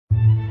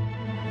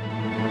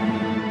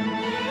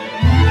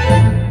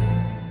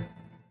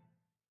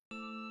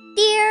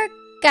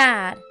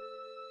God,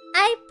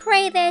 I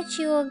pray that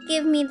you will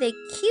give me the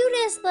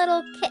cutest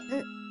little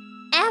kitten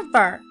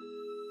ever.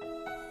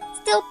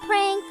 Still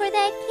praying for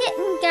that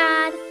kitten,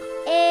 God.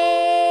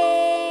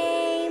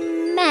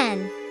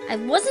 Amen. I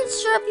wasn't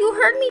sure if you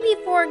heard me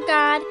before,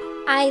 God.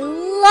 I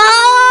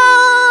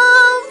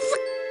love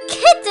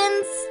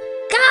kittens.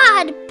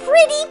 God,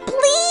 pretty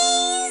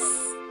please.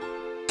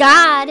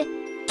 God,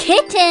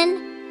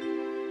 kitten.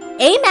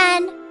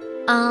 Amen.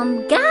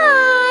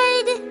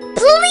 God,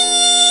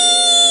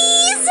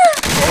 please.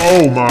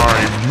 Oh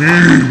my me!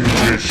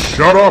 Just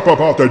shut up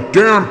about the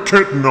damn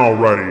kitten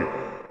already.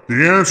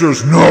 The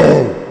answer's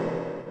no.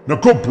 Now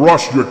go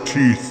brush your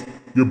teeth.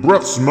 Your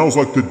breath smells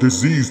like the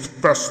diseased,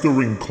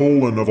 festering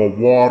colon of a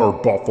water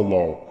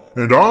buffalo.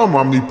 And I'm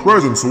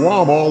omnipresent, so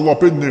I'm all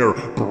up in there,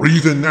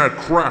 breathing that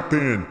crap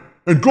in.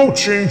 And go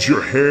change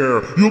your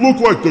hair. You look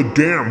like the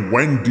damn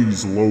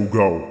Wendy's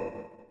logo.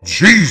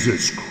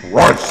 Jesus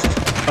Christ!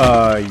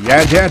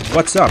 Yeah, Dad,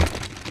 what's up?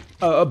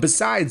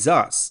 Besides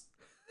us.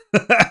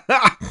 Get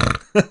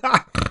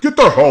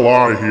the hell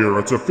out of here,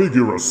 it's a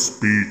figure of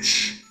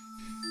speech.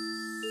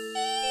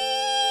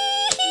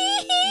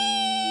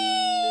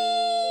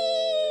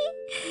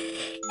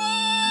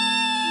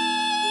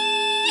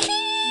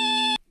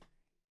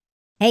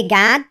 Hey,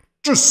 God?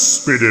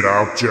 Just spit it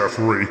out,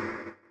 Jeffrey.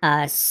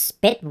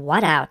 Spit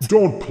what out?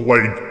 Don't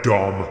play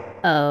dumb.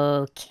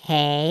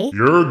 Okay.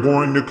 You're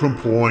going to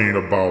complain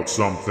about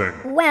something.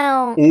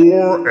 Well...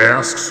 Or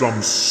ask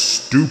some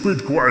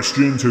stupid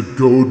question to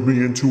goad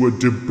me into a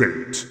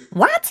debate.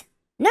 What?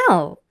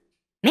 No.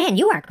 Man,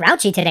 you are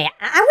grouchy today.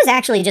 I was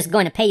actually just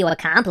going to pay you a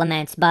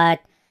compliment,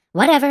 but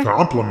whatever.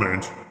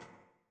 Compliment?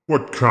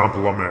 What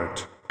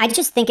compliment? I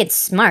just think it's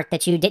smart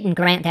that you didn't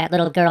grant that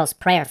little girl's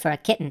prayer for a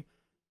kitten.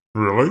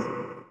 Really?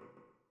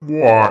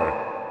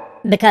 Why?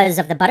 Because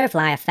of the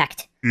butterfly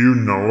effect. You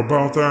know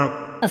about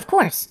that? Of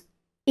course.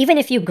 Even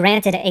if you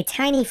granted a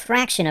tiny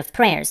fraction of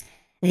prayers,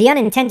 the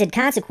unintended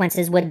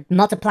consequences would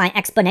multiply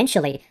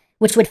exponentially,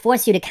 which would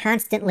force you to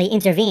constantly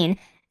intervene,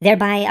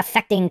 thereby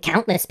affecting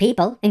countless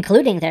people,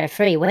 including their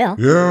free will.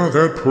 Yeah,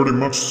 that pretty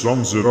much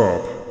sums it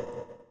up.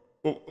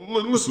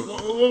 Listen,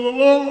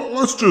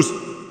 let's just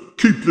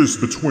keep this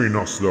between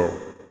us, though.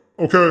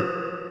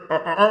 Okay?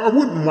 I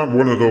wouldn't want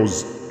one of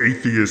those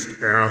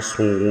atheist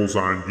assholes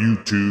on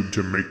YouTube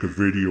to make a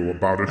video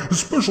about it,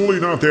 especially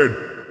not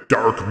that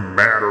dark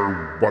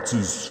matter,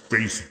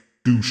 what's-his-face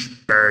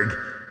douchebag.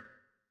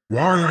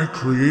 Why I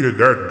created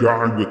that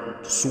guy with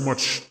so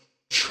much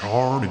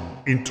charm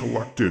and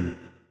intellect and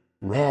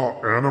raw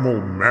animal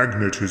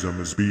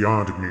magnetism is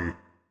beyond me.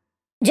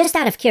 Just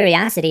out of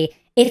curiosity,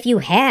 if you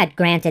had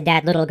granted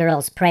that little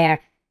girl's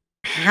prayer,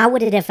 how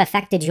would it have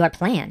affected your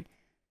plan?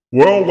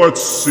 Well,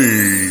 let's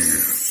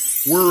see.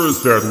 Where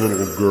is that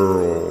little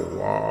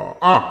girl?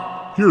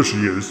 Here she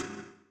is.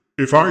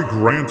 If I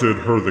granted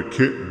her the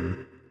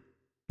kitten,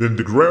 then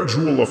the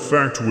gradual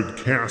effect would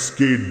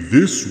cascade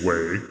this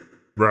way,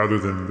 rather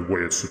than the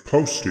way it's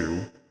supposed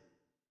to,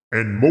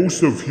 and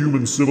most of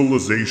human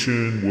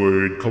civilization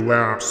would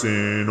collapse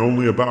in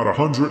only about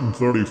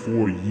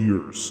 134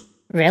 years.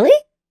 Really?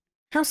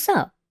 How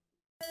so?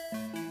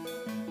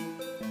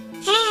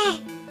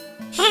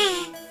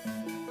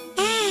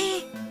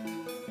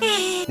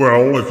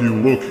 Well, if you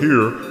look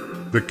here,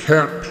 the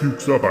cat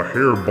pukes up a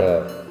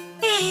hairball,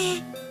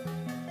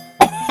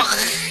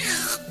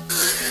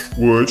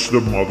 which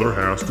the mother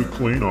has to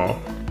clean up,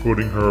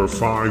 putting her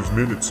 5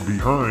 minutes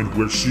behind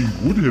where she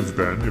would have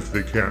been if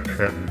the cat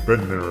hadn't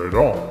been there at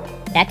all.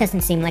 That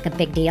doesn't seem like a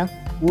big deal.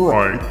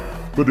 Right,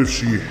 but if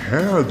she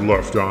had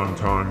left on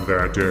time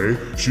that day,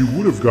 she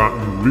would have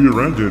gotten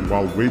rear-ended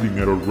while waiting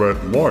at a red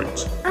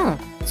light. Oh,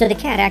 so the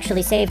cat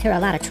actually saved her a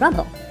lot of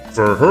trouble.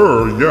 For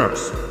her,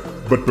 yes.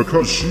 But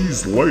because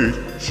she's late,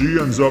 she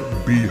ends up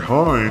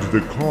behind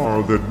the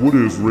car that would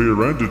have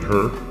rear-ended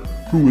her,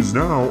 who is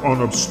now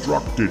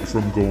unobstructed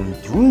from going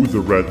through the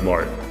red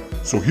light.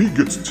 So he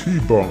gets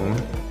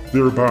T-boned,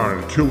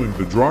 thereby killing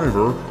the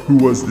driver, who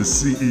was the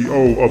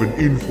CEO of an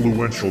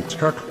influential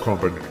tech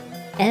company.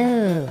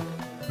 Oh.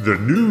 The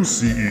new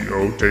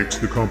CEO takes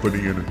the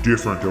company in a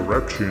different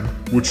direction,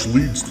 which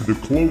leads to the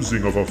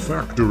closing of a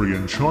factory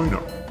in China.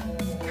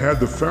 Had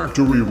the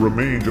factory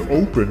remained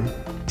open,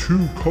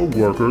 2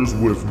 co-workers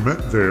would have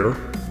met there,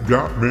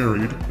 got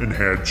married, and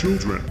had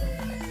children.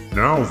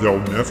 Now they'll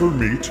never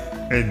meet,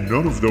 and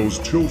none of those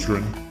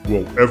children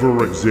will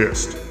ever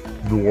exist,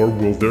 nor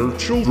will their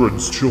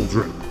children's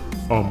children,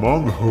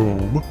 among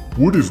whom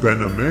would have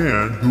been a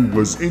man who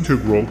was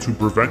integral to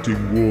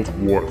preventing World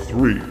War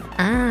III.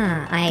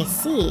 Ah, I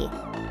see.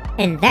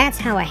 And that's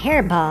how a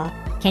hairball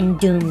can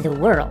doom the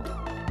world.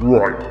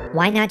 Right.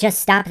 Why not just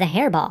stop the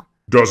hairball?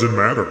 Doesn't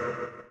matter.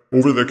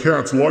 Over the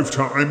cat's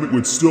lifetime, it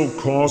would still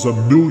cause a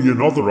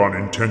million other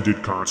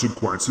unintended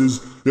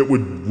consequences that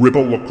would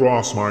ripple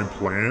across my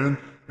plan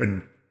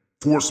and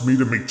force me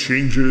to make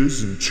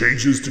changes and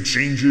changes to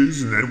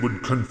changes, and then it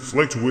would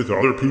conflict with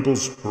other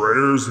people's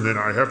prayers, and then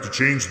I have to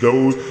change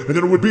those, and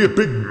then it would be a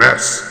big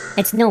mess.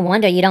 It's no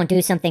wonder you don't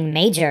do something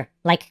major,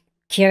 like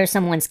cure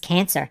someone's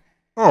cancer.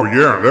 Oh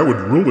yeah, that would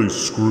really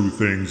screw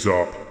things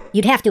up.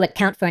 You'd have to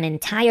account for an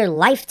entire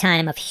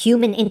lifetime of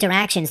human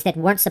interactions that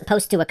weren't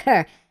supposed to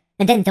occur,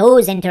 and then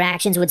those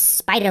interactions would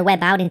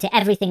spiderweb out into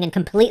everything and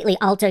completely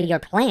alter your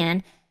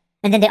plan,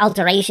 and then the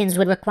alterations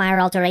would require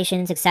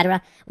alterations,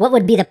 etc. What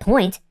would be the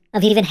point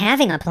of even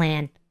having a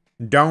plan?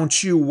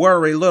 Don't you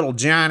worry, little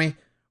Johnny.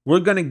 We're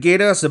gonna get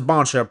us a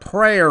bunch of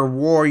prayer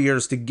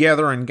warriors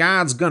together and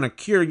God's gonna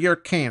cure your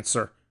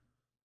cancer.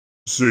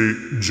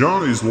 See,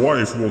 Johnny's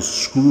life will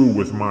screw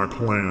with my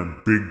plan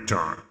big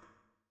time.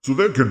 So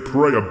they can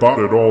pray about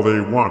it all they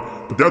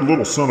want, but that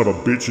little son of a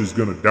bitch is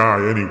gonna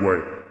die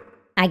anyway.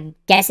 I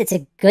guess it's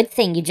a good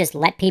thing you just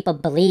let people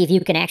believe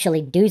you can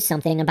actually do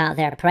something about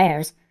their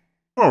prayers.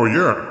 Oh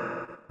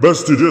yeah,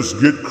 best to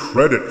just get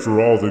credit for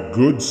all the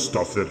good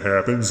stuff that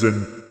happens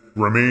and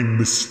remain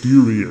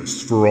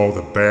mysterious for all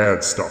the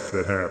bad stuff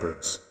that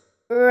happens.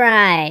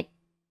 Right.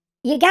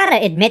 You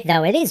gotta admit,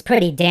 though, it is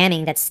pretty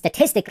damning that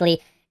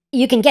statistically,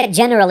 you can get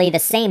generally the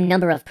same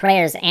number of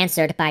prayers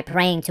answered by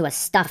praying to a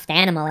stuffed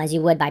animal as you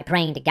would by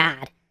praying to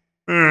God.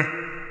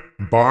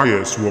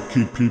 Bias will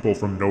keep people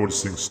from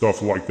noticing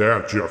stuff like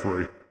that,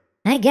 Jeffrey.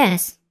 I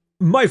guess.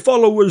 My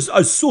followers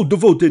are so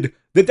devoted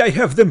that I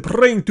have them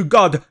praying to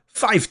God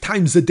 5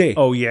 times a day.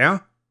 Oh yeah?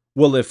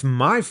 Well, if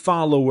my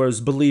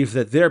followers believe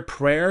that their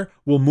prayer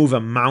will move a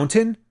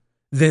mountain,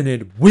 then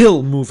it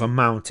will move a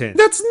mountain.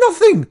 That's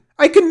nothing!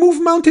 I can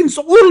move mountains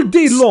all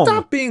day long!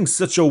 Stop being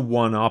such a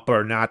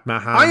one-upper, Nat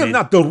Muhammad. I am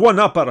not the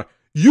one-upper!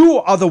 You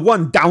are the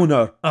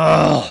one-downer!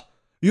 Ugh!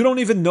 You don't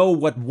even know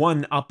what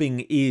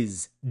one-upping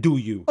is, do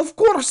you? Of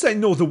course I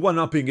know the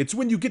one-upping. It's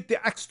when you get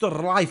the extra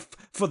life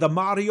for the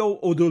Mario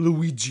or the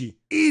Luigi.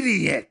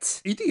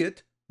 Idiot!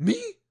 Idiot?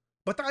 Me?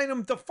 But I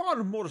am the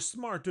far more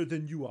smarter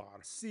than you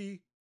are,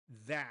 see?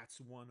 That's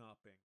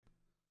one-upping.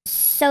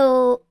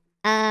 So,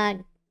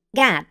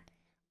 God,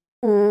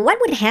 what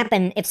would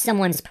happen if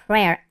someone's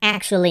prayer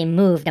actually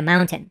moved a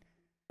mountain?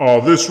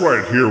 Oh, this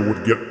right here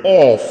would get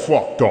all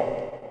fucked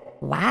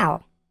up.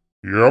 Wow.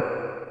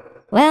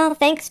 Yep. Well,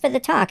 thanks for the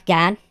talk,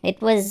 God.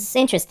 It was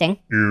interesting.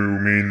 You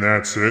mean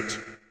that's it?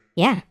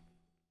 Yeah.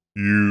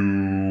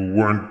 You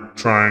weren't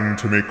trying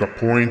to make a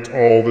point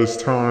all this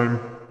time?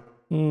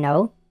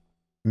 No.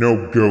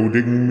 No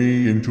goading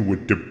me into a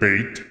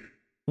debate?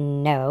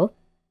 No.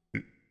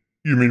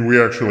 You mean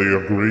we actually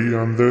agree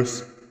on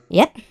this?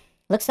 Yep.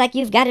 Looks like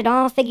you've got it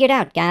all figured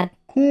out, God.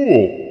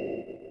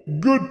 Cool.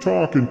 Good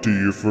talking to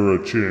you for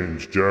a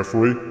change,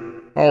 Jeffrey.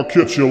 I'll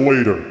catch you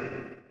later.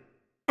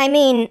 I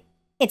mean,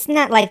 it's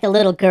not like the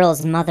little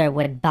girl's mother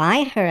would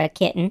buy her a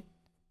kitten.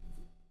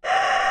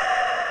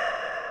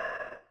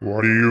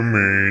 What do you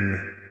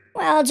mean?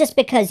 Well, just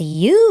because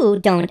you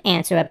don't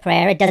answer a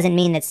prayer, it doesn't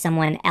mean that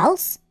someone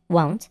else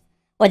won't.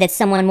 Or that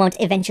someone won't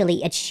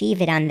eventually achieve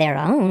it on their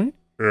own.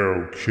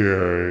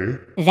 Okay.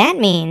 That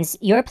means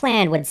your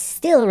plan would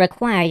still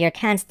require your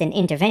constant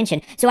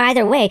intervention, so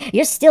either way,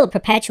 you're still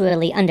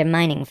perpetually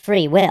undermining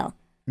free will.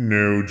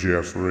 No,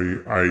 Jeffrey,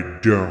 I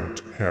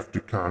don't have to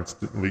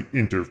constantly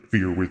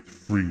interfere with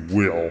free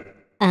will.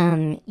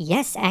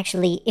 Yes,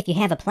 actually, if you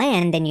have a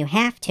plan, then you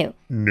have to.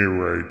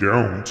 No, I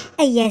don't.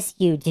 Yes,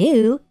 you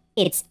do.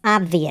 It's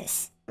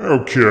obvious.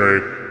 Okay,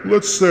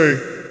 let's say,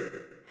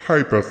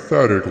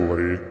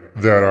 hypothetically,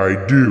 that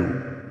I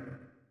do.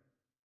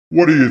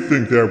 What do you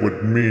think that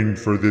would mean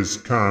for this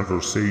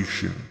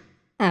conversation?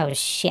 Oh,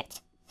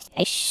 shit. Are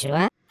you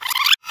sure?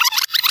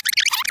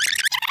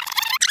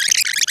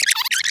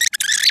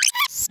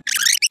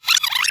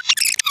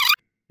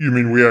 You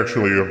mean we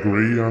actually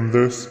agree on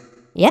this?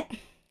 Yep.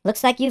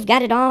 Looks like you've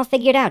got it all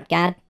figured out,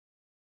 God.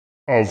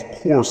 Of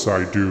course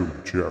I do,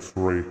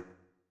 Jeffrey.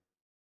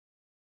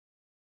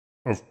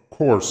 Of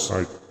course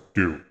I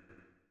do.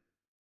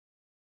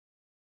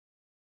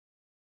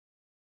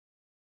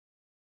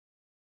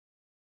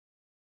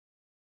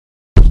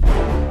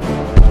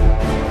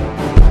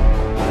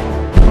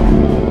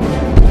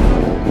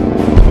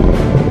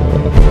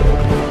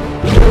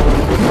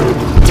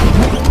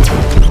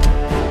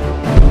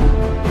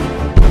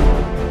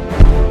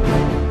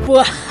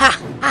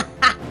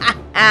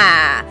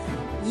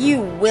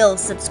 You will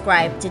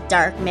subscribe to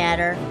Dark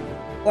Matter,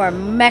 or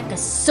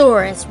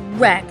Mechasaurus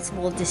Rex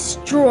will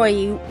destroy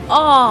you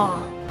all.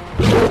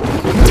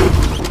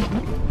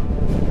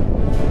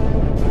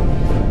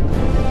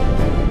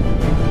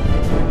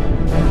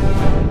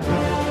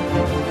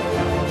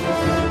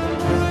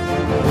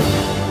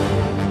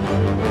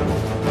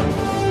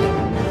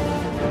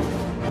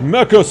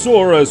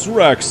 Mechasaurus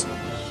Rex,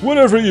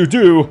 whatever you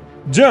do,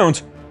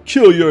 don't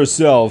kill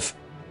yourself.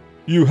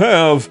 You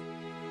have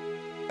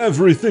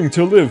everything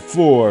to live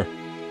for.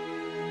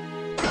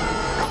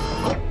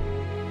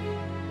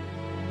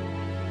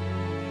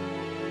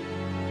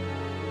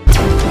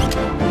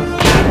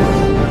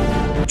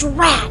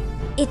 Drat!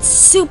 It's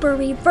super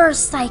reverse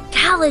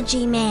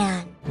psychology,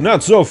 man.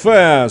 Not so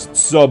fast,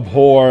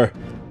 sub-whore.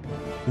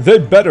 They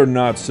better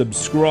not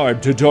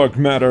subscribe to Dark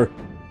Matter.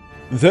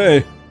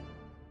 They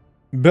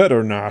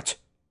better not.